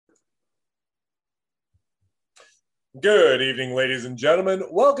Good evening, ladies and gentlemen.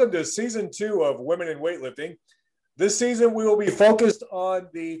 Welcome to season 2 of Women in Weightlifting. This season, we will be focused on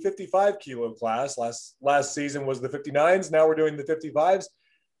the 55 kilo class. Last season was the 59s. Now we're doing the 55s.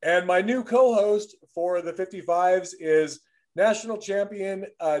 And my new co-host for the 55s is national champion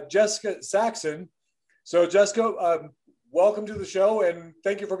Jessica Saxon. So, Jessica, welcome to the show, and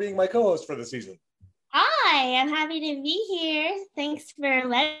thank you for being my co-host for the season. Hi, I'm happy to be here. Thanks for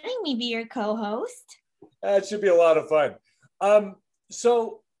letting me be your co-host. It should be a lot of fun.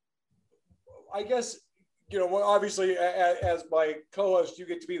 So I guess, obviously as my co-host, you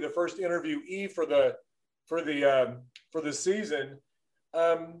get to be the first interviewee for the season.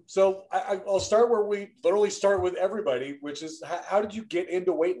 So I'll start where we literally start with everybody, which is how did you get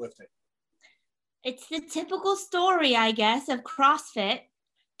into weightlifting? It's the typical story, I guess, of CrossFit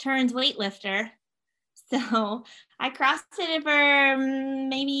turns weightlifter. So I CrossFitted for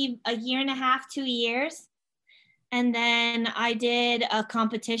maybe a year and a half, 2 years. And then I did a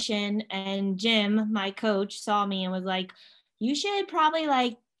competition, and Jim, my coach, saw me and was like, you should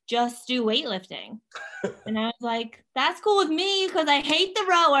probably just do weightlifting. And I was like, that's cool with me because I hate the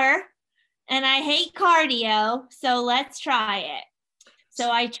rower and I hate cardio. So let's try it. So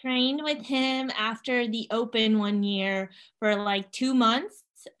I trained with him after the open one year for 2 months.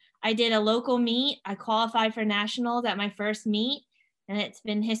 I did a local meet. I qualified for nationals at my first meet, and it's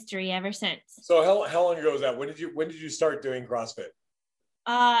been history ever since. So how long ago was that? When did you start doing CrossFit?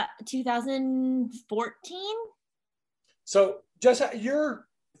 2014. So Jess, you're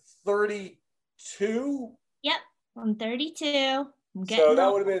 32? Yep, I'm 32. So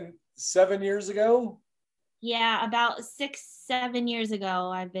that would have been 7 years ago? Yeah, about 6-7 years ago.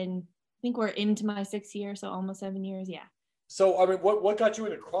 I think we're into my 6th year, so almost 7 years, yeah. So, I mean, what got you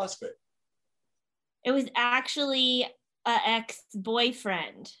into CrossFit? It was actually an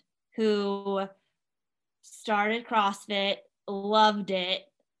ex-boyfriend who started CrossFit, loved it.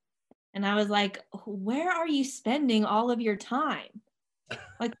 And I was like, where are you spending all of your time?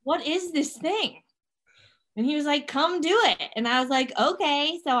 What is this thing? And he was like, come do it. And I was like,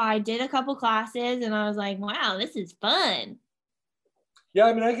 okay. So I did a couple classes and I was like, wow, this is fun. Yeah,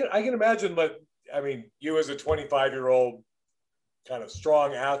 I mean, I can imagine, but I mean, you as a 25-year-old kind of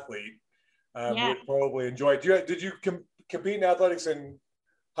strong athlete would probably enjoy it. Did you compete in athletics in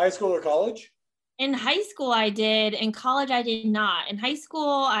high school or college? In high school, I did. In college, I did not. In high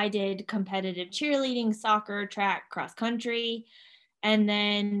school, I did competitive cheerleading, soccer, track, cross country. And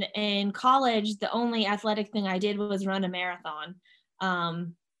then in college, the only athletic thing I did was run a marathon.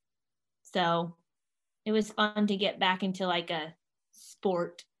 So it was fun to get back into a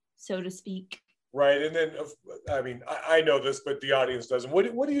sport, so to speak. Right. And then, I mean, I know this, but the audience doesn't. What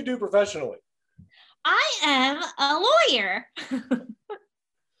do you do professionally? I am a lawyer.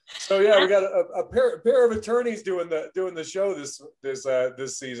 So yeah, we got a pair of attorneys doing the show this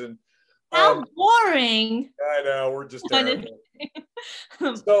season. How boring! I know, we're just terrible.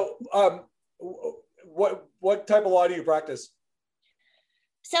 So, what type of law do you practice?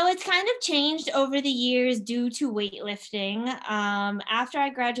 So it's kind of changed over the years due to weightlifting. After I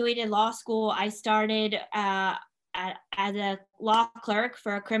graduated law school, I started as a law clerk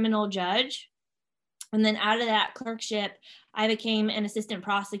for a criminal judge. And then out of that clerkship, I became an assistant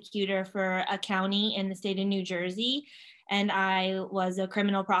prosecutor for a county in the state of New Jersey. And I was a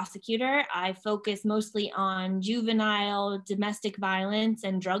criminal prosecutor. I focused mostly on juvenile, domestic violence,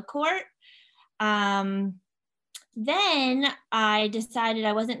 and drug court. Then I decided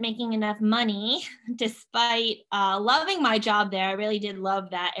I wasn't making enough money despite loving my job there. I really did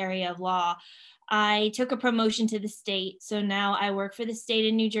love that area of law. I took a promotion to the state. So now I work for the state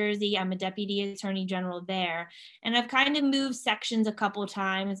of New Jersey. I'm a deputy attorney general there. And I've kind of moved sections a couple of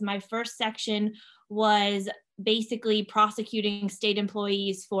times. My first section was basically prosecuting state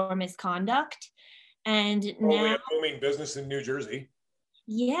employees for misconduct. And now we have booming business in New Jersey.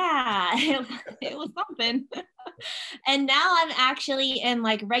 Yeah, it was something. And now I'm actually in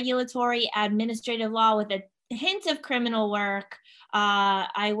regulatory administrative law with a hint of criminal work.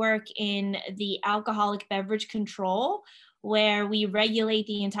 I work in the alcoholic beverage control, where we regulate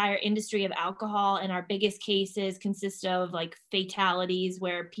the entire industry of alcohol. And our biggest cases consist of fatalities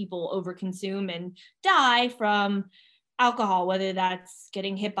where people overconsume and die from alcohol, whether that's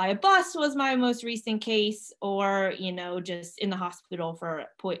getting hit by a bus was my most recent case, or just in the hospital for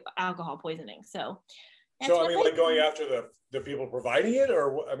alcohol poisoning. So I mean, going after the people providing it,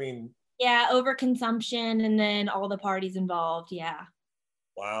 or I mean, yeah, overconsumption and then all the parties involved. Yeah.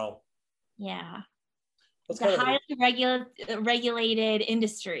 Wow. Yeah. It's a highly regulated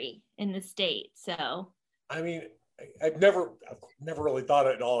industry in the state. So I mean, I've never really thought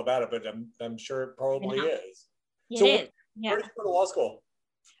at all about it, but I'm sure it probably is. It So is. Yeah. where did you go to law school?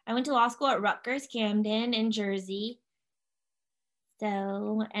 I went to law school at Rutgers Camden in Jersey.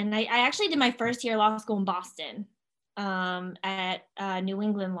 So, and I actually did my first year law school in Boston at New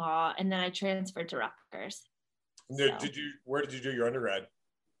England Law, and then I transferred to Rutgers. So Where did you do your undergrad?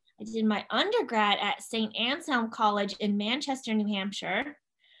 I did my undergrad at St. Anselm College in Manchester, New Hampshire.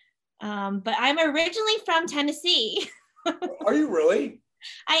 But I'm originally from Tennessee. Are you really?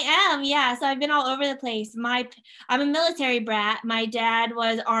 I am, yeah. So I've been all over the place. I'm a military brat. My dad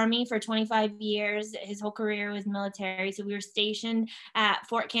was Army for 25 years. His whole career was military. So we were stationed at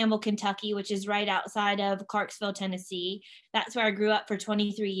Fort Campbell, Kentucky, which is right outside of Clarksville, Tennessee. That's where I grew up for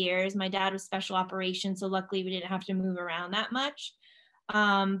 23 years. My dad was special operations, so luckily we didn't have to move around that much.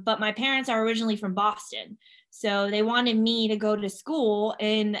 But my parents are originally from Boston. So they wanted me to go to school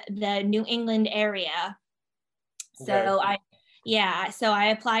in the New England area. So I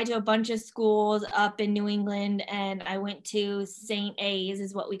applied to a bunch of schools up in New England, and I went to St. A's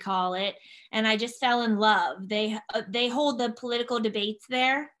is what we call it. And I just fell in love. They hold the political debates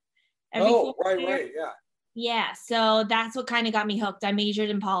there. Right. Yeah. Yeah. So that's what kind of got me hooked. I majored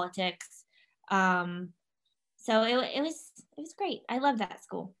in politics. So it was great. I love that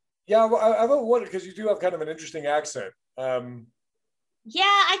school. Yeah. Well, I've wondered because you do have kind of an interesting accent. Yeah,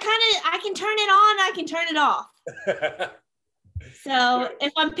 I can turn it on, I can turn it off. So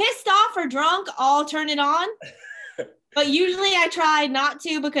if I'm pissed off or drunk, I'll turn it on. But usually I try not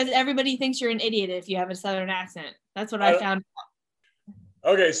to because everybody thinks you're an idiot if you have a Southern accent. That's what I found.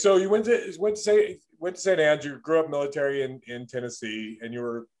 Okay, so you went to St. Andrew, grew up military in Tennessee, and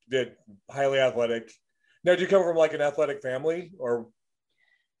you did highly athletic. Now, do you come from like an athletic family or?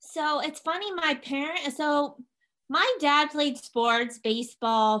 So it's funny, my dad played sports,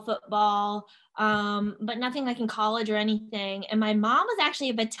 baseball, football, but nothing like in college or anything. And my mom was actually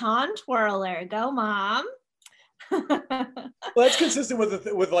a baton twirler. Go, Mom. Well, that's consistent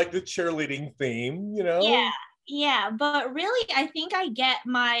with like the cheerleading theme, you know? Yeah. But really, I think I get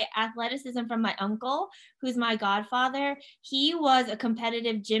my athleticism from my uncle, who's my godfather. He was a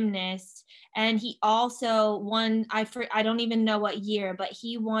competitive gymnast, and he also won, I don't even know what year, but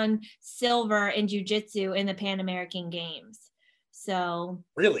he won silver in jiu-jitsu in the Pan American Games. So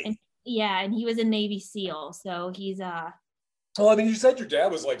really? And he was a Navy SEAL. So he's well, I mean, you said your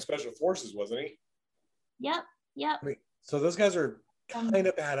dad was like special forces, wasn't he? Yep. I mean, so those guys are kind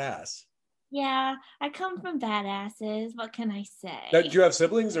of badass. Yeah, I come from badasses. What can I say? Now, do you have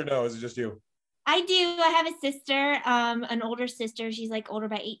siblings or no? Is it just you? I do. I have a sister, an older sister. She's like older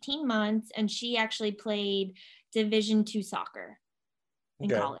by 18 months, and she actually played Division II soccer in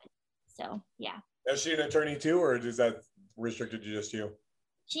college. So, yeah. Is she an attorney too, or is that restricted to just you?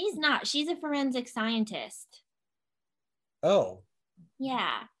 She's not. She's a forensic scientist. Oh.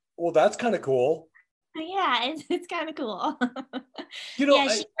 Yeah. Well, that's kind of cool. Yeah, it's kind of cool. You know,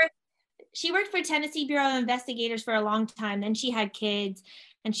 yeah, she worked for Tennessee Bureau of Investigators for a long time. Then she had kids,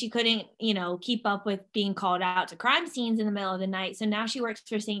 and she couldn't, keep up with being called out to crime scenes in the middle of the night. So now she works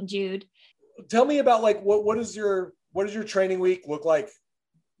for St. Jude. Tell me about like what does your training week look like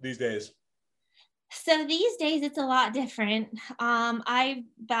these days? So these days it's a lot different. I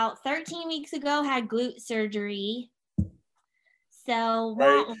about 13 weeks ago had glute surgery. So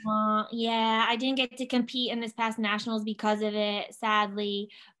yeah, I didn't get to compete in this past nationals because of it, sadly,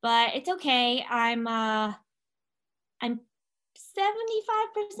 but it's okay. I'm 75%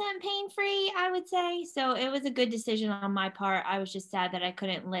 pain free, I would say. So it was a good decision on my part. I was just sad that I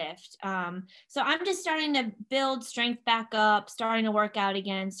couldn't lift. So I'm just starting to build strength back up, starting to work out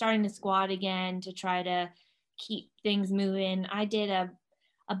again, starting to squat again to try to keep things moving. I did a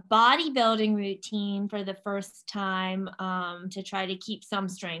bodybuilding routine for the first time to try to keep some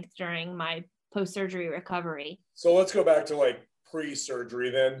strength during my post-surgery recovery. So let's go back to like pre-surgery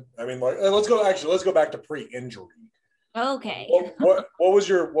then. I mean, like let's go back to pre-injury. Okay. What was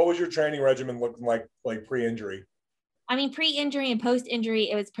your training regimen looking like pre-injury? I mean, pre-injury and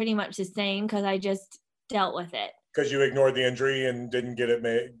post-injury, it was pretty much the same because I just dealt with it. Because you ignored the injury and didn't get it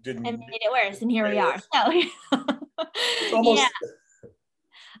made it worse, and here we are. So yeah.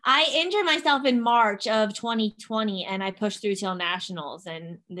 I injured myself in March of 2020, and I pushed through till nationals,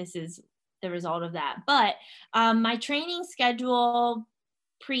 and this is the result of that. But my training schedule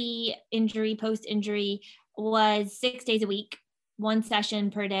pre-injury, post-injury was 6 days a week, one session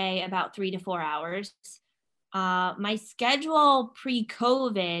per day, about 3 to 4 hours. My schedule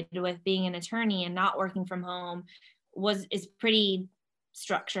pre-COVID with being an attorney and not working from home is pretty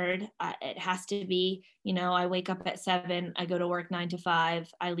structured. It has to be, I wake up at 7, I go to work 9 to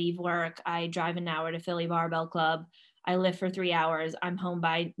 5, I leave work, I drive an hour to Philly Barbell Club, I lift for 3 hours, I'm home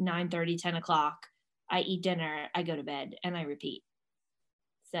by 9:30, 10 o'clock. I eat dinner, I go to bed, and I repeat.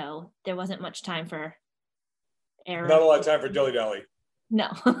 So there wasn't much time for error. Not a lot of time for dilly-dally.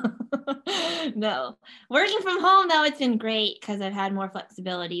 No. No. Working from home, though, it's been great because I've had more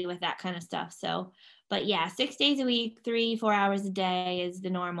flexibility with that kind of stuff. So, but yeah, 6 days a week, 3-4 hours a day is the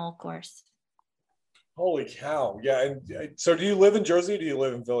normal course. Holy cow. Yeah. And so do you live in Jersey or do you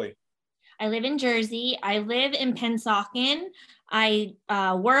live in Philly? I live in Jersey. I live in Pennsauken. I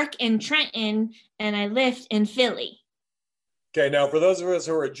work in Trenton, and I live in Philly. Okay. Now, for those of us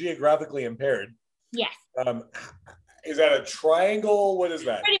who are geographically impaired, Yes. Is that a triangle? What is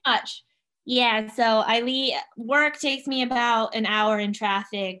that? Pretty much. Yeah. So I leave work takes me about an hour in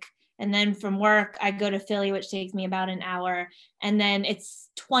traffic. And then from work, I go to Philly, which takes me about an hour. And then it's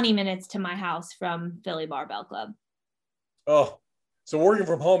 20 minutes to my house from Philly Barbell Club. Oh, so working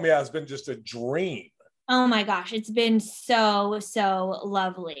from home, yeah, it's been just a dream. Oh my gosh. It's been so, so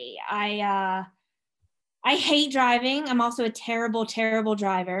lovely. I hate driving. I'm also a terrible, terrible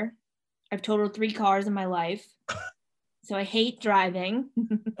driver. I've totaled 3 cars in my life. So I hate driving.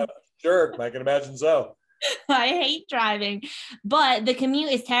 Sure, I can imagine so. I hate driving, but the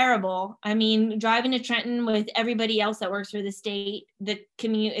commute is terrible. I mean, driving to Trenton with everybody else that works for the state, the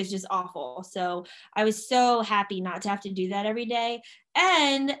commute is just awful. So I was so happy not to have to do that every day.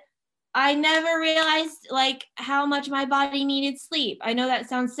 And I never realized like how much my body needed sleep. I know that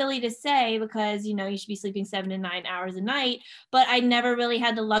sounds silly to say because, you know, you should be sleeping 7 to 9 hours a night, but I never really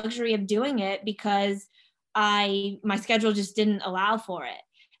had the luxury of doing it because my schedule just didn't allow for it.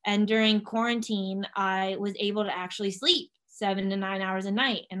 And during quarantine, I was able to actually sleep 7 to 9 hours a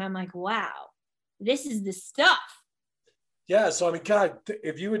night. And I'm like, wow, this is the stuff. Yeah. So, I mean, God,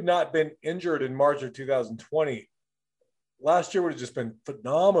 if you had not been injured in March of 2020, last year would have just been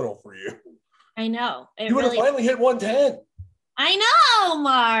phenomenal for you. I know. You would have finally hit 110. I know,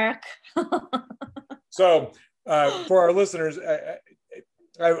 Mark. So, for our listeners,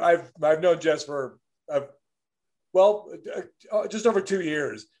 I've known Jess for just over 2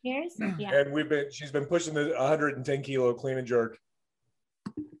 years. Years? Yeah. And she's been pushing the 110 kilo clean and jerk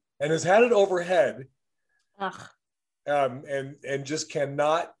and has had it overhead. Ugh. And just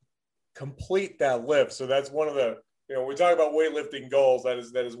cannot complete that lift. So that's one of the, we talk about weightlifting goals. That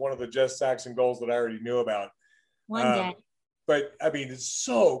is one of the Jess Saxon goals that I already knew about. One day. But I mean, it's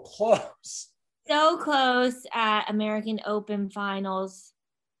so close. So close at American Open finals.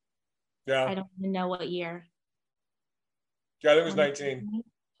 Yeah. I don't even know what year. Yeah, I think it was 19.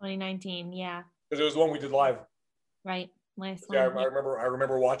 2019, yeah. Because it was one we did live. Right. Last one. Yeah, I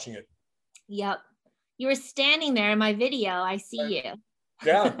remember watching it. Yep. You were standing there in my video. I see you.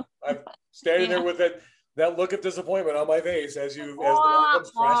 Yeah. I'm standing there with that look of disappointment on my face as the ball comes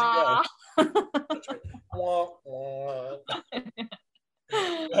crashing down. All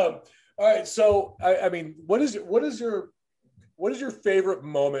right. So I mean, what is your favorite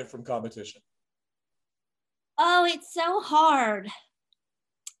moment from competition? Oh, it's so hard.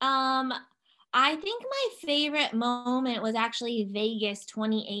 I think my favorite moment was actually Vegas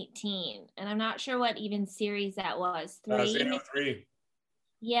 2018. And I'm not sure what even series that was. 3.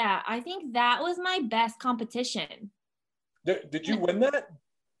 Yeah, I think that was my best competition. Did you win that?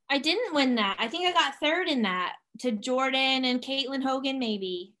 I didn't win that. I think I got 3rd in that to Jordan and Caitlin Hogan,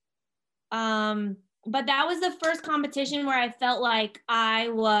 maybe. But that was the first competition where I felt like I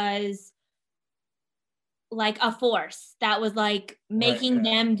was like a force that was like making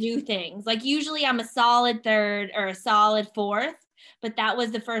them do things. Like usually I'm a solid 3rd or a solid 4th, but that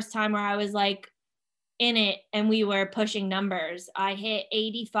was the first time where I was like in it and we were pushing numbers. I hit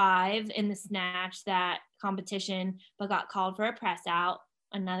 85 in the snatch that competition, but got called for a press out.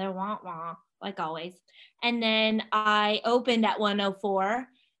 Another wah-wah, like always. And then I opened at 104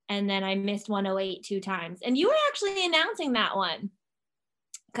 and then I missed 108 2 times. And you were actually announcing that one.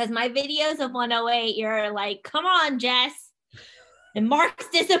 Because my videos of 108, you're like, come on, Jess. And Mark's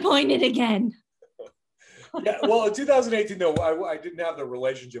disappointed again. Yeah, well, in 2018, though, I didn't have the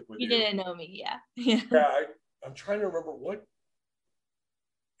relationship with you. You didn't know me, yeah. Yeah, I'm trying to remember what.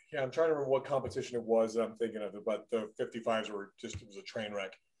 Yeah, I'm trying to remember what competition it was that I'm thinking of, but the 55s it was a train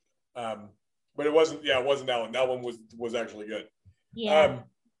wreck. But it wasn't that one. That one was actually good. Yeah.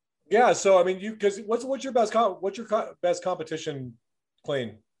 Yeah, so I mean, what's your best best competition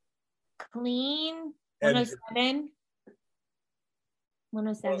clean? Clean 107.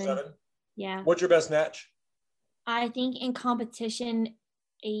 107. Yeah. What's your best snatch? I think in competition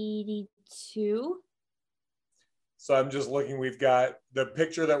 82. So I'm just looking. We've got the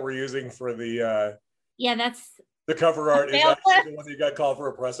picture that we're using for the that's the cover art is actually the one you got called for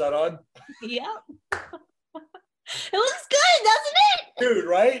a press out on. Yep. It looks good, doesn't it? Dude,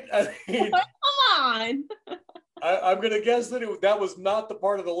 right? I mean, come on. I'm going to guess that that was not the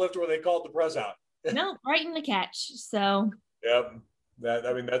part of the lift where they called the press out. No, right in the catch. So. Yep.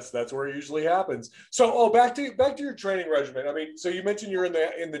 That's where it usually happens. So, back to your training regimen. I mean, so you mentioned you're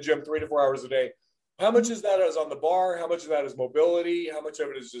in the gym 3 to 4 hours a day. How much is that is on the bar? How much of that is mobility? How much of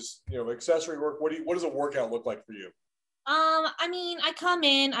it is just, accessory work? What does a workout look like for you? I mean, I come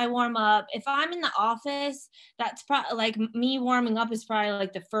in, I warm up. If I'm in the office, that's probably like me warming up is probably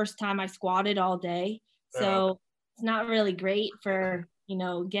like the first time I squatted all day. So it's not really great for,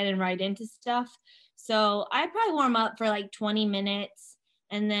 getting right into stuff. So I probably warm up for like 20 minutes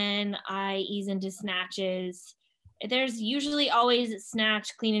and then I ease into snatches. There's usually always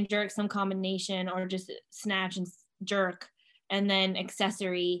snatch, clean and jerk, some combination, or just snatch and jerk, and then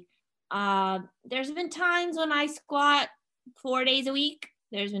accessory. There's been times when I squat 4 days a week.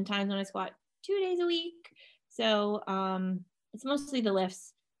 There's been times when I squat 2 days a week. So it's mostly the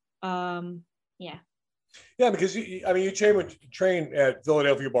lifts. Yeah. Yeah, because you train at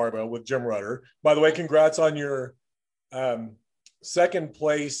Philadelphia Barbell with Jim Rutter. By the way, congrats on your second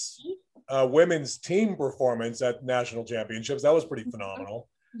place women's team performance at national championships. That was pretty phenomenal.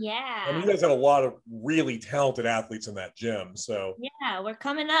 Yeah. I mean, you guys have a lot of really talented athletes in that gym. So yeah, we're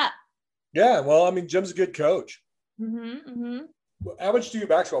coming up. Yeah, well, I mean, Jim's a good coach. Mm-hmm. How much do you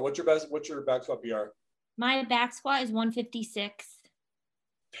back squat? What's your back squat PR? My back squat is 156.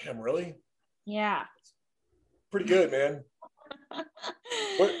 Damn, really? Yeah. Pretty good, man.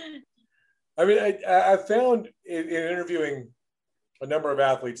 I mean, I found in interviewing a number of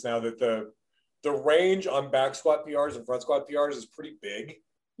athletes now that the range on back squat PRs and front squat PRs is pretty big.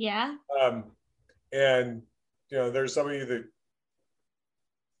 Yeah. And there's some of you that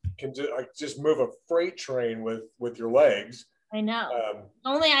can just move a freight train with your legs. I know.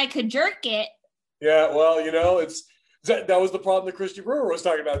 Only I could jerk it. Yeah, well, that was the problem that Christy Brewer was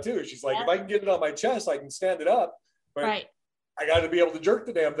talking about too. She's like, if I can get it on my chest, I can stand it up. But right. I got to be able to jerk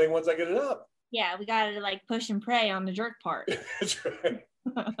the damn thing once I get it up. Yeah, we got to like push and pray on the jerk part. That's right.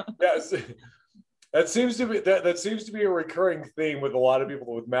 Yes. That seems to be a recurring theme with a lot of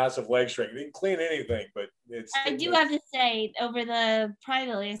people with massive leg strength. They can clean anything, but I do have to say, over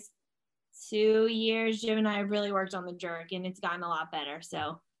probably the last 2 years, Jim and I have really worked on the jerk, and it's gotten a lot better.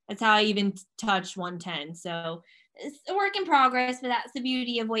 So that's how I even touched 110. So it's a work in progress, but that's the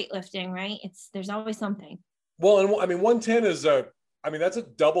beauty of weightlifting, right? There's always something. Well, and I mean, 110 is that's a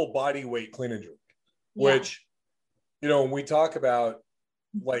double body weight clean and jerk, which, when we talk about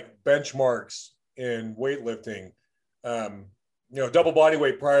like benchmarks in weightlifting, double body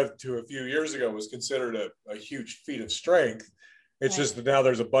weight prior to a few years ago was considered a huge feat of strength. It's just that now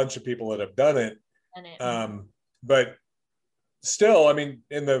there's a bunch of people that have done it. But still, I mean,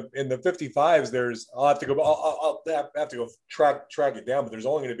 in the 55s, I'll have to go track it down, but there's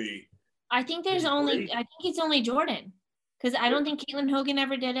only going to be. I think it's only Jordan, because I don't think Caitlin Hogan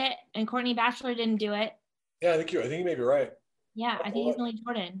ever did it, and Courtney Batchelor didn't do it. Yeah, I think you may be right. Yeah, I think it's only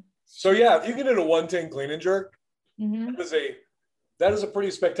Jordan. So yeah, if you get in a 110 clean and jerk, mm-hmm. that is a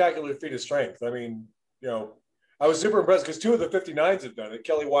pretty spectacular feat of strength. I mean, I was super impressed because 2 of the 59s have done it.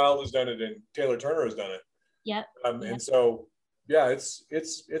 Kelly Wilde has done it, and Taylor Turner has done it. Yep. And so, yeah, it's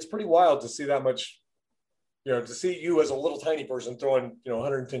pretty wild to see that much. To see you as a little tiny person throwing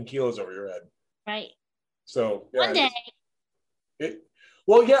 110 kilos over your head. Right. So yeah, one day.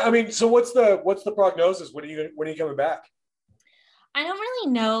 Well, yeah. I mean, so what's the prognosis? When are you coming back? I don't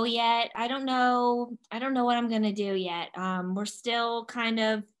really know yet. I don't know what I'm gonna do yet. We're still kind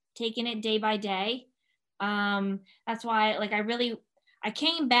of taking it day by day. That's why, I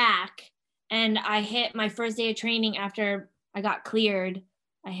came back and I hit my first day of training after I got cleared.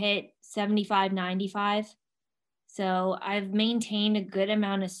 I hit 75, 95. So I've maintained a good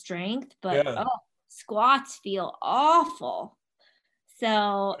amount of strength, but squats feel awful.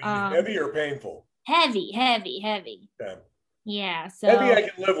 So heavy or painful? Heavy. Okay. Yeah. So heavy I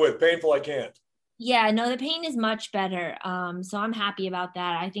can live with, painful I can't. Yeah, no, the pain is much better. So I'm happy about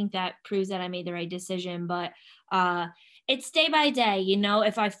that. I think that proves that I made the right decision. But it's day by day,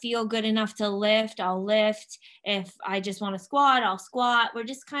 if I feel good enough to lift, I'll lift. If I just want to squat, I'll squat. We're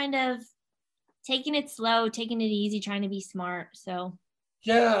just kind of taking it slow, taking it easy, trying to be smart. So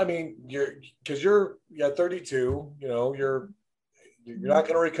yeah, I mean, you're 32, you're not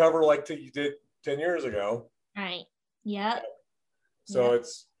going to recover like you did 10 years ago. Right. Yeah. So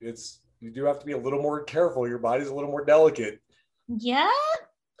it's you do have to be a little more careful. Your body's a little more delicate. Yeah.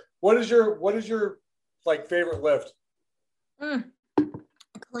 What is your like favorite lift?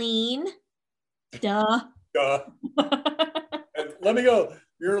 Clean. Duh. And let me go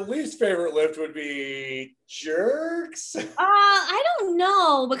Your least favorite lift would be jerks? I don't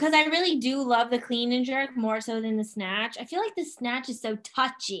know, because I really do love the clean and jerk more so than the snatch. I feel like the snatch is so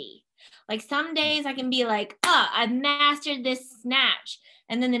touchy. Like some days I can be like, oh, I've mastered this snatch.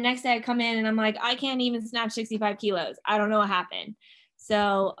 And then the next day I come in and I'm like, I can't even snatch 65 kilos. I don't know what happened.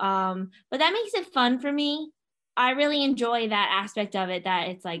 So, but that makes it fun for me. I really enjoy that aspect of it, that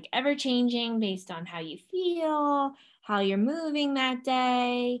it's like ever changing based on how you feel, how you're moving that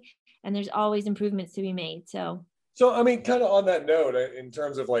day, and there's always improvements to be made. So, I mean, kind of on that note, in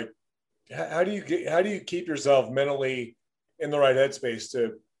terms of like, how do you keep yourself mentally in the right headspace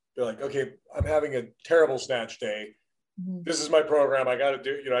to be like, okay, I'm having a terrible snatch day. mm-hmm. This is my program. I got to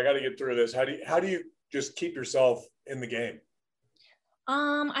do, I got to get through this. How do you just keep yourself in the game?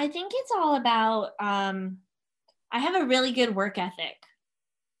 I think it's all about, I have a really good work ethic.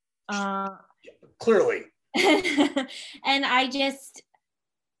 Clearly. And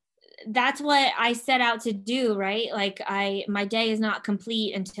that's what I set out to do, right? Like my day is not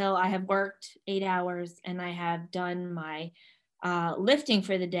complete until I have worked 8 hours and I have done my lifting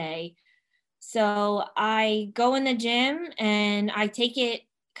for the day. So I go in the gym and I take it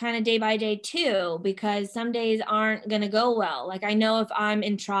kind of day by day too, because some days aren't going to go well. Like I know if I'm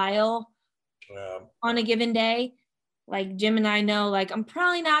in trial on a given day, like Jim and I know, like I'm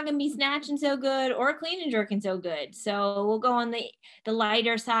probably not going to be snatching so good or clean and jerking so good. So we'll go on the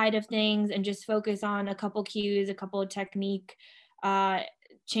lighter side of things and just focus on a couple cues, a couple of technique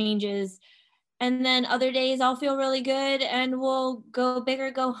changes. And then other days I'll feel really good and we'll go big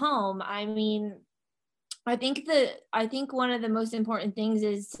or go home. I mean, I think one of the most important things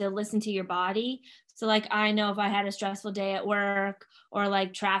is to listen to your body. So like I know if I had a stressful day at work or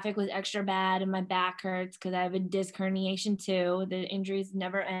like traffic was extra bad and my back hurts because I have a disc herniation too, the injuries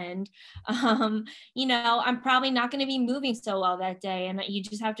never end. I'm probably not going to be moving so well that day, and you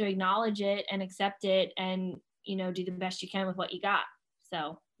just have to acknowledge it and accept it and do the best you can with what you got.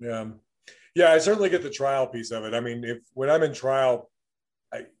 So yeah, I certainly get the trial piece of it. I mean, when I'm in trial,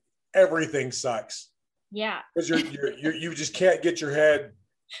 everything sucks. Yeah. Because you just can't get your head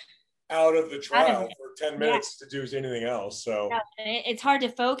out of the trial for 10 minutes to do anything else. So it's hard to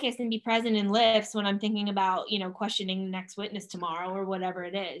focus and be present in lifts when I'm thinking about, questioning the next witness tomorrow or whatever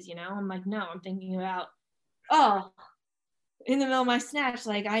it is, I'm like, no, I'm thinking about, in the middle of my snatch,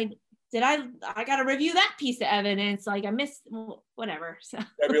 like I got to review that piece of evidence. Like I missed whatever. So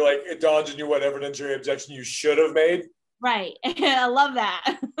I'd be like, it dawns on you what evidentiary objection you should have made. Right. I love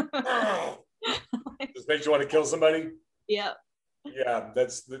that. Just makes you want to kill somebody. Yep. Yeah,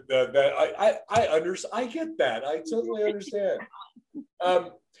 that's I get that. I totally understand.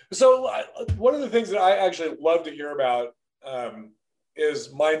 So one of the things that I actually love to hear about is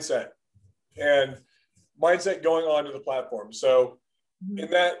mindset and mindset going onto the platform. So in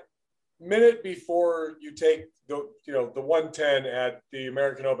that minute before you take the 110 at the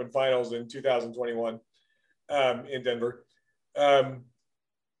American Open Finals in 2021 in Denver,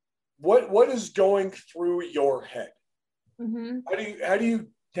 what is going through your head? Mm-hmm.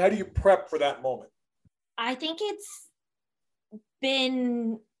 How do you prep for that moment? I think it's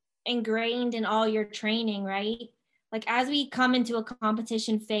been ingrained in all your training, right? Like as we come into a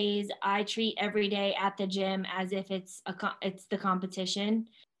competition phase, I treat every day at the gym as if it's the competition,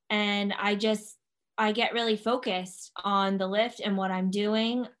 and I get really focused on the lift and what I'm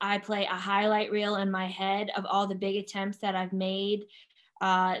doing. I play a highlight reel in my head of all the big attempts that I've made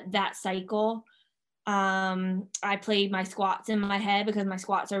that cycle. I play my squats in my head because my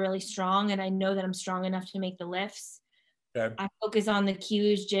squats are really strong and I know that I'm strong enough to make the lifts. Okay. I focus on the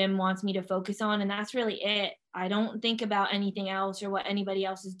cues Jim wants me to focus on, and that's really it. I don't think about anything else or what anybody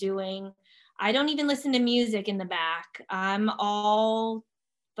else is doing. I don't even listen to music in the back. I'm all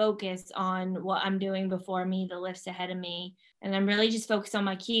focused on what I'm doing before me, the lifts ahead of me, and I'm really just focused on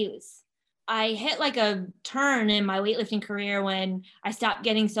my cues. I hit like a turn in my weightlifting career when I stopped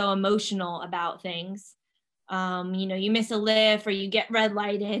getting so emotional about things. You miss a lift or you get red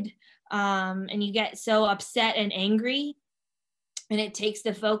lighted and you get so upset and angry, and it takes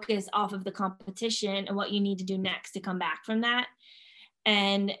the focus off of the competition and what you need to do next to come back from that.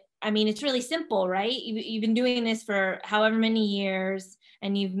 And I mean, it's really simple, right? You've been doing this for however many years,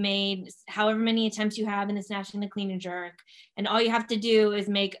 and you've made however many attempts you have in the snatch and the clean and jerk. And all you have to do is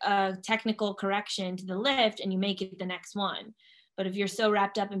make a technical correction to the lift and you make it the next one. But if you're so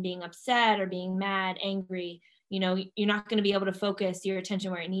wrapped up in being upset or being mad, angry, you're not going to be able to focus your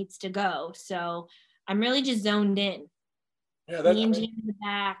attention where it needs to go. So I'm really just zoned in. Yeah, that's in the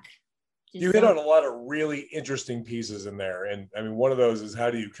back. You hit on a lot of really interesting pieces in there. And I mean, one of those is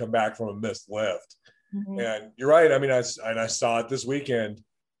how do you come back from a missed lift? Mm-hmm. And you're right. I mean, I saw it this weekend.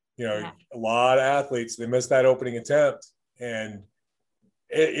 A lot of athletes, they miss that opening attempt, and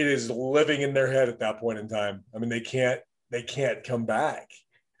it is living in their head at that point in time. I mean, they can't come back.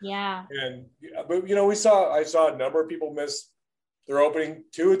 Yeah. But I saw a number of people miss their opening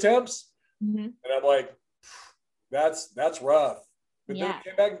 2 attempts, and I'm like, that's rough. But then they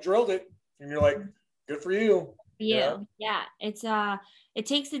came back and drilled it, and you're like, good for you. Yeah. It's it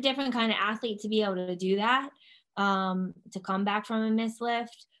takes a different kind of athlete to be able to do that, to come back from a missed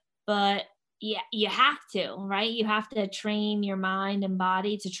lift. But yeah, you have to, right? You have to train your mind and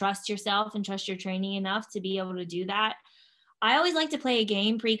body to trust yourself and trust your training enough to be able to do that. I always like to play a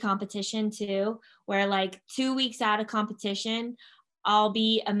game pre-competition too, where like 2 weeks out of competition, I'll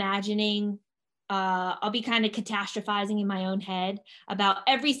be imagining, I'll be kind of catastrophizing in my own head about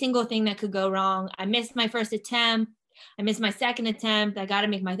every single thing that could go wrong. I missed my first attempt. I missed my second attempt. I got to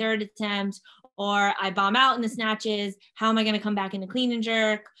make my third attempt. Or I bomb out in the snatches. How am I going to come back in the clean and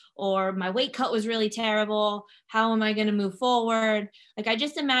jerk? Or my weight cut was really terrible. How am I going to move forward? Like, I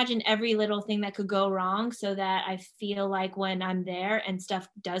just imagine every little thing that could go wrong so that I feel like when I'm there and stuff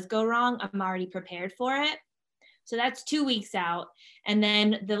does go wrong, I'm already prepared for it. So that's 2 weeks out. And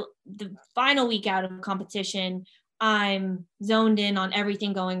then the final week out of competition, I'm zoned in on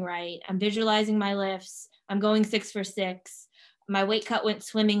everything going right. I'm visualizing my lifts. I'm going 6 for 6. My weight cut went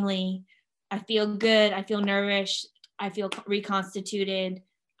swimmingly. I feel good. I feel nourished. I feel reconstituted.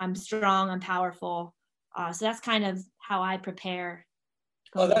 I'm strong. I'm powerful. So that's kind of how I prepare.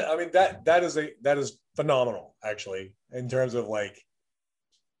 That is phenomenal, actually, in terms of like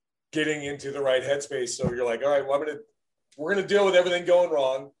getting into the right headspace. So you're like, all right, well, we're gonna deal with everything going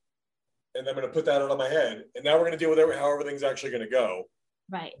wrong, and I'm gonna put that out of my head, and now we're gonna deal with how everything's actually gonna go.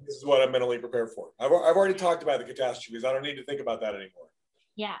 Right. This is what I'm mentally prepared for. I've already talked about the catastrophes. I don't need to think about that anymore.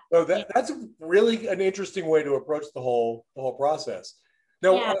 Yeah. So that's really an interesting way to approach the whole process.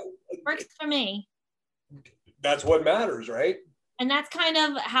 Now, works for me. That's what matters, right? And that's kind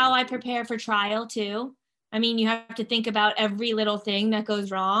of how I prepare for trial too. I mean, you have to think about every little thing that goes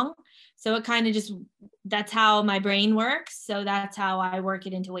wrong. So it kind of that's how my brain works. So that's how I work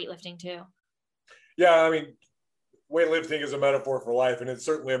it into weightlifting too. Yeah, I mean, weightlifting is a metaphor for life, and it's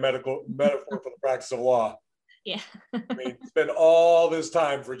certainly a medical metaphor for the practice of law. Yeah. I mean, spend all this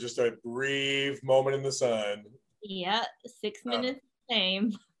time for just a brief moment in the sun. Yeah, 6 minutes,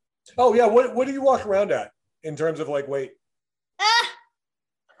 same. Oh yeah, what do you walk around at in terms of like weight?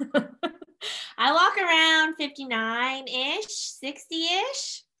 I walk around 59-ish,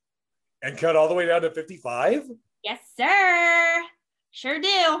 60-ish. And cut all the way down to 55? Yes, sir. Sure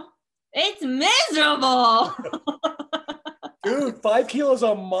do. It's miserable. Dude, 5 kilos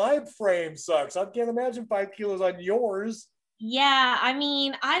on my frame sucks. I can't imagine 5 kilos on yours. Yeah, I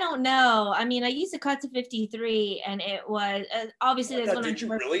mean, I don't know. I mean, I used to cut to 53, and it was obviously that's when did you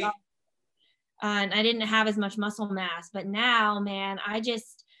really? And I didn't have as much muscle mass. But now, man, I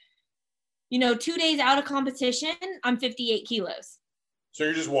just, 2 days out of competition, I'm 58 kilos. So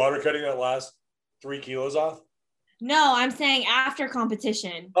you're just water cutting that last 3 kilos off? No, I'm saying after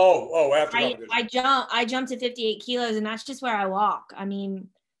competition. Oh, after competition. I jumped to 58 kilos, and that's just where I walk. I mean,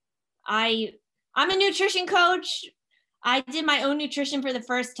 I'm a nutrition coach. I did my own nutrition for the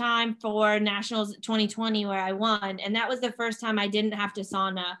first time for Nationals 2020 where I won. And that was the first time I didn't have to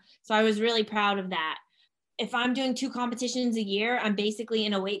sauna. So I was really proud of that. If I'm doing 2 competitions a year, I'm basically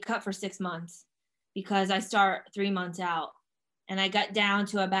in a weight cut for 6 months because I start 3 months out. And I got down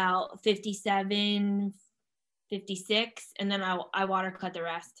to about 57, 56, and then I water cut the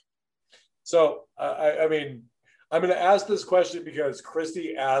rest. So, I mean, I'm going to ask this question because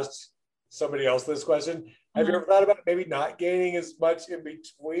Christy asked somebody else this question. Have you ever thought about maybe not gaining as much in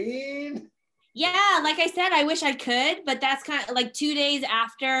between? Yeah, like I said, I wish I could, but that's kind of like 2 days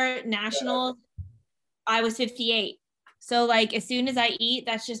after Nationals, I was 58. So like as soon as I eat,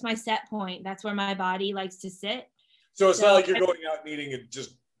 that's just my set point. That's where my body likes to sit. So it's not like you're going out and eating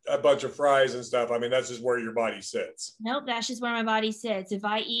just a bunch of fries and stuff. I mean, that's just where your body sits. Nope, that's just where my body sits. If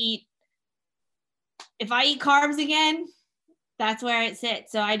I eat carbs again, that's where it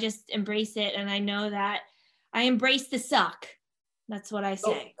sits. So I just embrace it, and I know that I embrace the suck. That's what I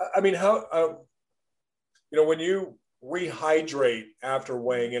say. So, I mean, how when you rehydrate after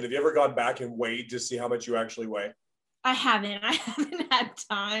weighing in, have you ever gone back and weighed to see how much you actually weigh? I haven't had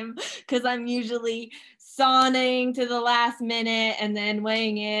time because I'm usually sauning to the last minute and then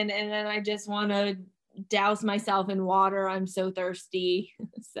weighing in, and then I just want to douse myself in water. I'm so thirsty.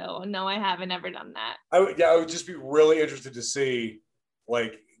 So no, I haven't ever done that. I would just be really interested to see,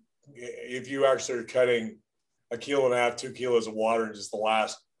 like, if you actually are cutting 1.5 kilos, 2 kilos of water in just the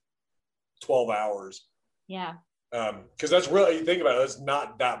last 12 hours. Yeah. Because that's really, you think about it, that's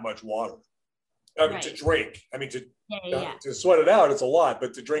not that much water. I mean, Right. to drink. I mean, Yeah. to sweat it out, it's a lot,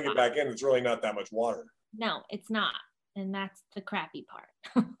 but to drink it back in, it's really not that much water. No, it's not. And that's the crappy part.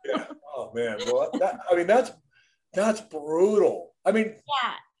 Yeah. Oh man. Well, that's brutal. I mean,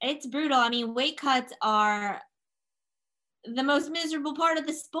 Yeah, it's brutal. I mean, weight cuts are the most miserable part of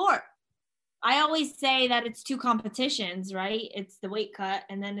the sport. I always say that it's two competitions, right? It's the weight cut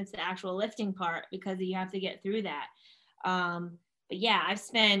and then it's the actual lifting part because you have to get through that. But yeah, I've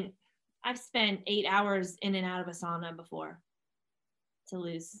spent 8 hours in and out of a sauna before to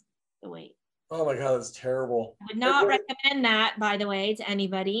lose the weight. oh my God, that's terrible. I would not recommend that, by the way, to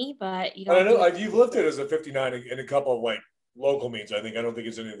anybody, but you I don't don't know. You've lifted as a 59 in a couple of like local meets. I don't think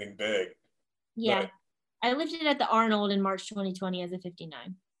it's anything big. Yeah. But, I lifted at the Arnold in March 2020 as a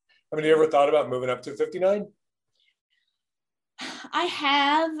 59. I mean, you ever thought about moving up to 59? I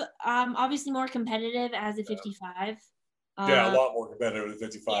have obviously more competitive as a 55. Yeah, a lot more competitive than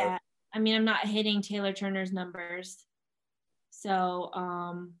 55. Yeah. I mean, I'm not hitting Taylor Turner's numbers. So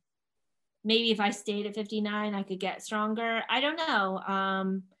maybe if I stayed at 59, I could get stronger. I don't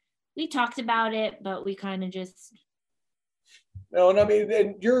know. We talked about it, but we kind of just. No, and I mean,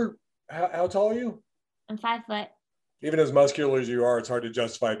 and you're, how tall are you? I'm 5 foot. Even as muscular as you are, it's hard to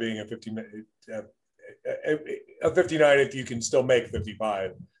justify being a 59 if you can still make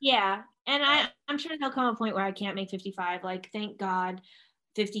 55. Yeah. And I'm sure there'll come a point where I can't make 55. Like, thank God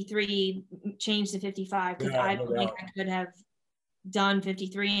 53 changed to 55 because I don't think I could have done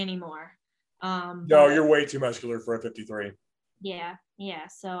 53 anymore. No, you're way too muscular for a 53. Yeah.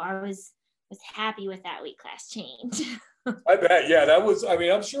 So I was happy with that weight class change. I bet. Yeah, that was, I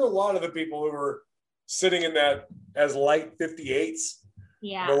mean, I'm sure a lot of the people who were sitting in that as light 58s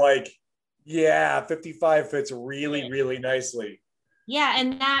were like, yeah, 55 fits really, really nicely. Yeah,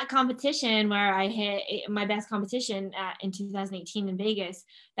 and that competition where I hit my best competition in 2018 in Vegas,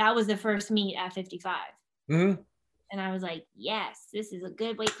 that was the first meet at 55. Mm-hmm. And I was like, yes, this is a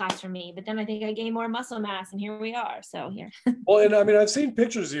good weight class for me. But then I think I gained more muscle mass, and here we are. So here. Well, and I mean, I've seen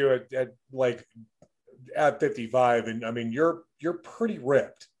pictures of you at 55, and I mean, you're pretty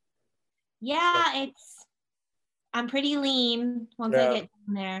ripped. Yeah, I'm pretty lean once I get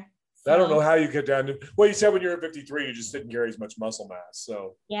down there. So. I don't know how you get down to. Well, you said when you're at 53, you just didn't carry as much muscle mass.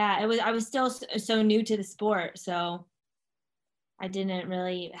 So yeah, I was still so new to the sport, so I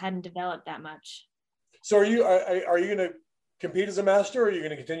hadn't developed that much. So are you going to compete as a master? Or are you going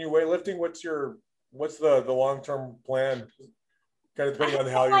to continue weightlifting? What's the long-term plan? Kind of depending on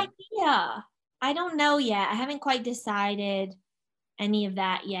how you. Idea. I don't know yet. I haven't quite decided any of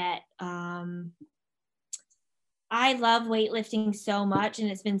that yet. I love weightlifting so much,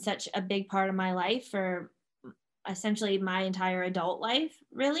 and it's been such a big part of my life for essentially my entire adult life,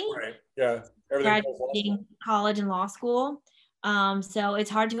 really. Right. Yeah. Graduating college and law school. So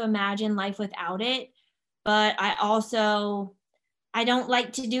it's hard to imagine life without it. But I don't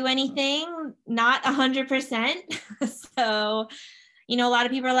like to do anything not 100%. So, a lot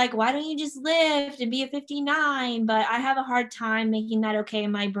of people are like, why don't you just lift and be a 59? But I have a hard time making that okay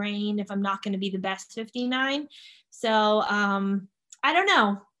in my brain if I'm not going to be the best 59. So I don't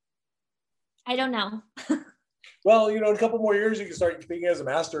know. Well, in a couple more years, you can start competing as a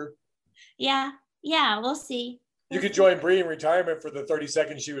master. Yeah, we'll see. You could join Bree in retirement for the 30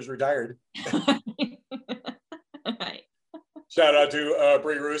 seconds she was retired. Right. Shout out to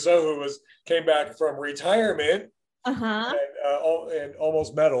Bree Russo, who came back from retirement and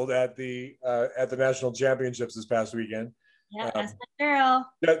almost medaled at the national championships this past weekend. Yeah, that's my girl.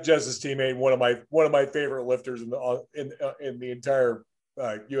 Jess's teammate, one of my favorite lifters in the entire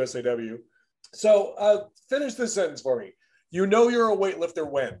USAW. So finish this sentence for me. You're a weightlifter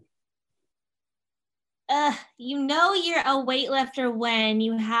when? You're a weightlifter when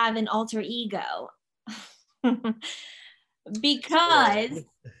you have an alter ego. Because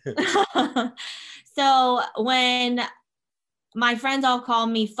so when my friends all call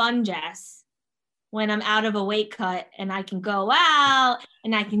me Fun Jess, when I'm out of a weight cut and I can go out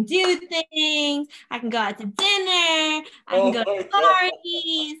and I can do things, I can go out to dinner, I can go to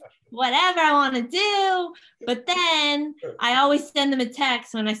parties, whatever I want to do. But then I always send them a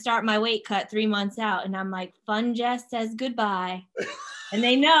text when I start my weight cut 3 months out, and I'm like, Fun Jess says goodbye. And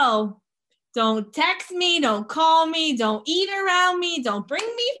they know, don't text me, don't call me, don't eat around me, don't bring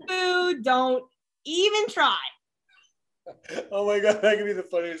me food, don't even try. Oh my God, that could be the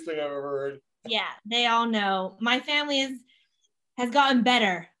funniest thing I've ever heard. Yeah, they all know. My family has gotten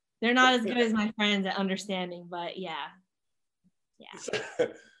better. They're not as good as my friends at understanding, but yeah.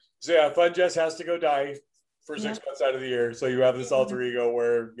 So yeah, Fun Jess has to go die for 6 months out of the year. So you have this alter ego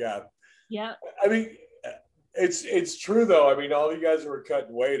where, yeah. Yeah. I mean, It's true though. I mean, all you guys who are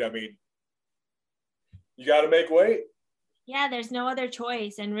cutting weight, I mean, you got to make weight. Yeah, there's no other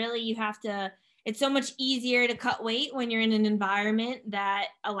choice. And really, you have to, it's so much easier to cut weight when you're in an environment that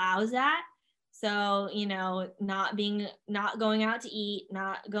allows that. So, not going out to eat,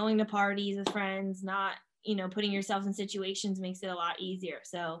 not going to parties with friends, not, putting yourself in situations makes it a lot easier.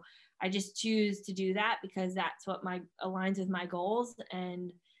 So I just choose to do that because that's what aligns with my goals.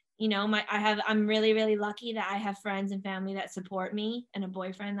 And, I'm really, really lucky that I have friends and family that support me and a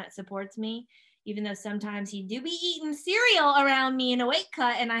boyfriend that supports me, even though sometimes he do be eating cereal around me in a weight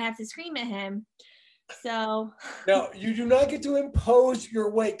cut and I have to scream at him. So now you do not get to impose your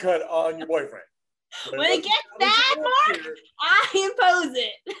weight cut on your boyfriend. When it gets that, Mark, I impose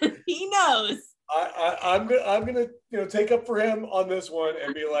it. He knows. I'm gonna take up for him on this one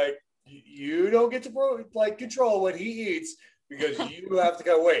and be like, you don't get to control what he eats because you have to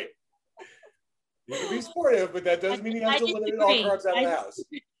cut weight. You can be supportive, but that doesn't mean you have to eliminate all carbs out of the house.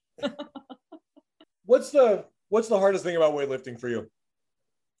 What's the hardest thing about weightlifting for you?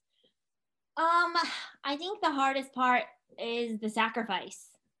 I think the hardest part is the sacrifice.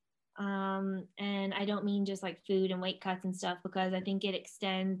 And I don't mean just like food and weight cuts and stuff, because I think it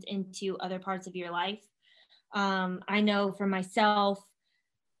extends into other parts of your life. I know for myself,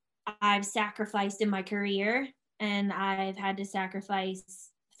 I've sacrificed in my career and I've had to sacrifice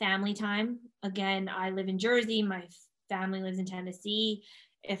family time. Again, I live in Jersey. My family lives in Tennessee.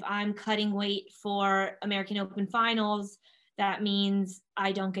 If I'm cutting weight for American Open finals, that means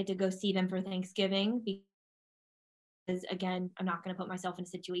I don't get to go see them for Thanksgiving because, again, I'm not going to put myself in a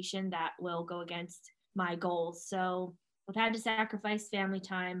situation that will go against my goals. So I've had to sacrifice family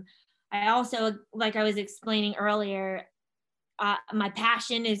time. I also, like I was explaining earlier, my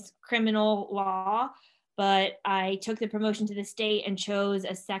passion is criminal law, but I took the promotion to the state and chose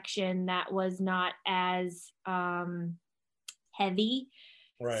a section that was not as heavy,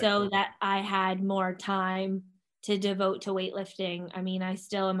 right, so that I had more time to devote to weightlifting. I mean, I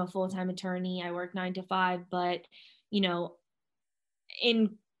still am a full-time attorney. I work 9 to 5, but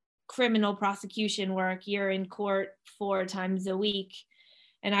in criminal prosecution work, you're in court 4 times a week.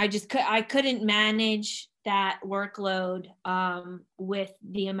 And I couldn't manage that workload with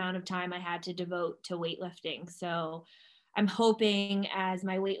the amount of time I had to devote to weightlifting. So I'm hoping as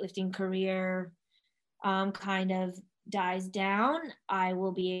my weightlifting career kind of dies down, I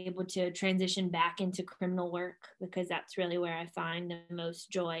will be able to transition back into criminal work, because that's really where I find the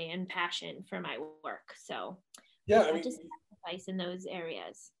most joy and passion for my work. So yeah, I mean, just sacrifice in those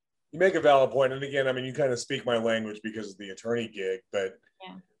areas. You make a valid point. And again, I mean, you kind of speak my language because of the attorney gig, but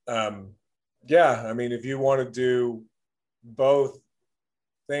I mean, if you want to do both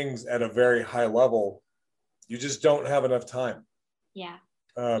things at a very high level, you just don't have enough time. Yeah.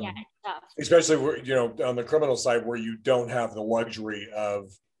 It's tough. Especially on the criminal side, where you don't have the luxury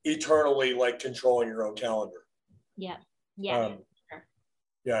of eternally controlling your own calendar. Yeah. Sure.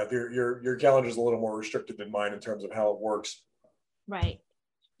 Yeah. Your calendar is a little more restricted than mine in terms of how it works. Right.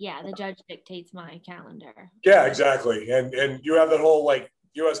 Yeah. The judge dictates my calendar. Yeah, exactly. And you have that whole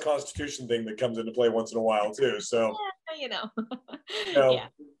U.S. Constitution thing that comes into play once in a while too. So, yeah.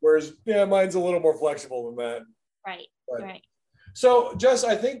 Whereas, mine's a little more flexible than that. Right. But, right. So, Jess,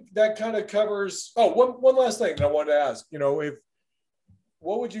 I think that kind of covers. Oh, one last thing that I wanted to ask.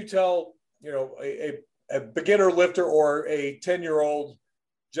 What would you tell a beginner lifter or a 10-year-old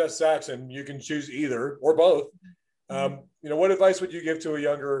Jess Saxon? You can choose either or both. What advice would you give to a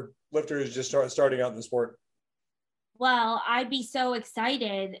younger lifter who's just starting out in the sport? Well, I'd be so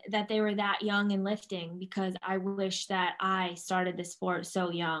excited that they were that young in lifting, because I wish that I started the sport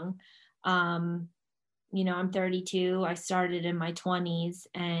so young. I'm 32. I started in my 20s,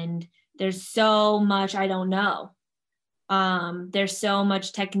 and there's so much I don't know. There's so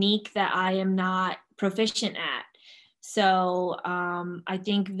much technique that I am not proficient at. So I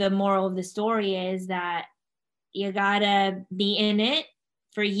think the moral of the story is that you gotta be in it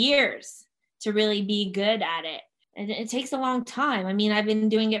for years to really be good at it. And it takes a long time. I mean, I've been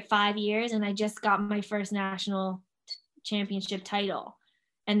doing it 5 years, and I just got my first national championship title.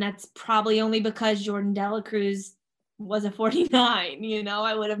 And that's probably only because Jordan Dela Cruz was a 49.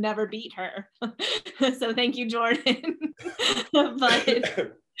 I would have never beat her. So thank you, Jordan.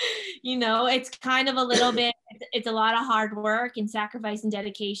 But, it's kind of a little bit, it's a lot of hard work and sacrifice and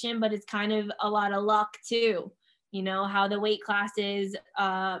dedication, but it's kind of a lot of luck too. How the weight classes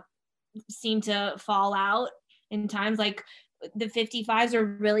seem to fall out in times. Like the 55s are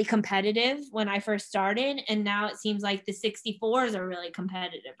really competitive when I first started, and now it seems like the 64s are really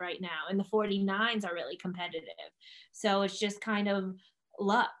competitive right now, and the 49s are really competitive. So it's just kind of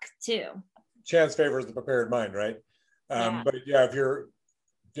luck too. chance favors the prepared mind, right? But yeah, if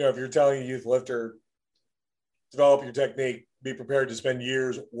you're telling a youth lifter, develop your technique, be prepared to spend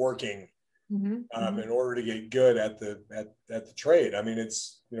years working in order to get good at the trade. I mean,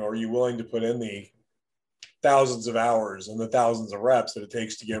 it's, are you willing to put in the thousands of hours and the thousands of reps that it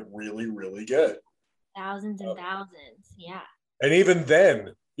takes to get really, really good? Thousands and thousands. Yeah. And even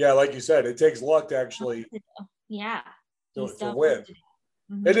then, yeah, like you said, it takes luck to actually to win.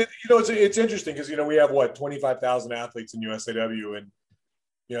 And it's interesting because we have 25,000 athletes in USAW, and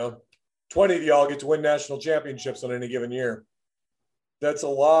 20 of y'all get to win national championships on any given year. That's a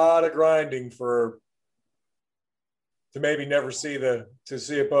lot of grinding to maybe never see a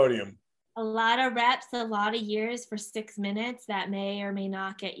podium. A lot of reps, a lot of years for 6 minutes that may or may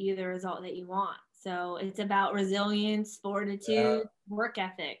not get you the result that you want. So it's about resilience, fortitude, work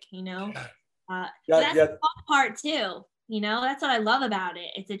ethic, that's the fun part too. That's what I love about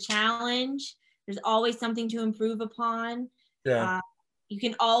it. It's a challenge. There's always something to improve upon. Yeah. You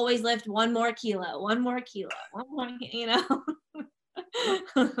can always lift one more kilo.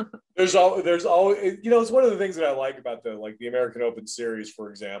 There's always, it's one of the things that I like about the American Open Series, for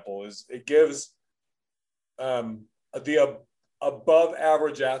example, is it gives the above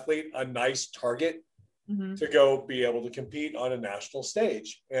average athlete a nice target to go be able to compete on a national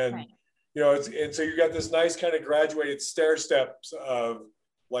stage. And and so you got this nice kind of graduated stair steps of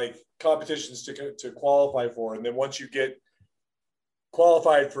competitions to qualify for. And then once you get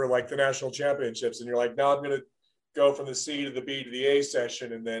qualified for the national championships, and you're like, now I'm going to go from the C to the B to the A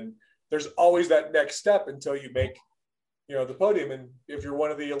session. And then there's always that next step until you make, the podium. And if you're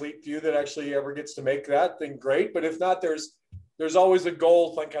one of the elite few that actually ever gets to make that, then great. But if not, there's always a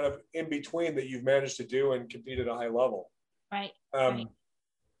goal kind of in between that you've managed to do and compete at a high level. Right. I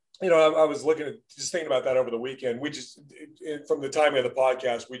was thinking about that over the weekend. We just, from the timing of the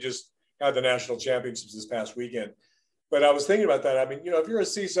podcast, we just had the national championships this past weekend. But I was thinking about that. I mean, if you're a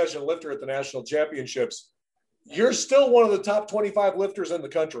C-session lifter at the national championships, you're still one of the top 25 lifters in the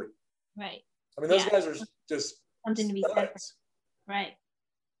country. Right. I mean, those guys are just something to be said. Right.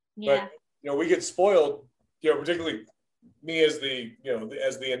 Yeah. But, we get spoiled, particularly me as the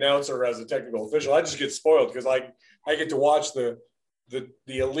announcer, as a technical official. I just get spoiled because I get to watch the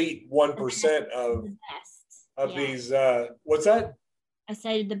elite 1% of these. What's that? I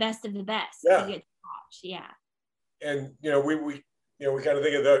said the best of the best. Yeah. You get to watch. Yeah. And we kind of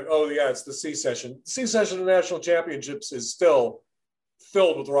think of it's the C-session. C-session of the national championships is still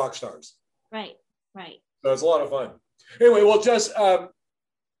filled with rock stars. Right. So it's a lot of fun. Anyway, well, Jess,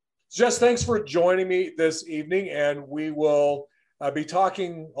 thanks for joining me this evening, and we will be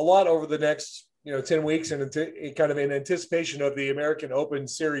talking a lot over the next 10 weeks, and kind of in anticipation of the American Open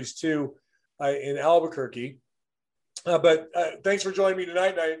Series 2 in Albuquerque. But thanks for joining me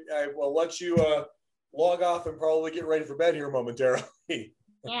tonight. And I will let you log off and probably get ready for bed here momentarily.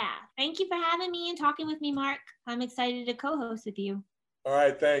 Yeah. Thank you for having me and talking with me, Mark. I'm excited to co-host with you. All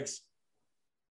right. Thanks.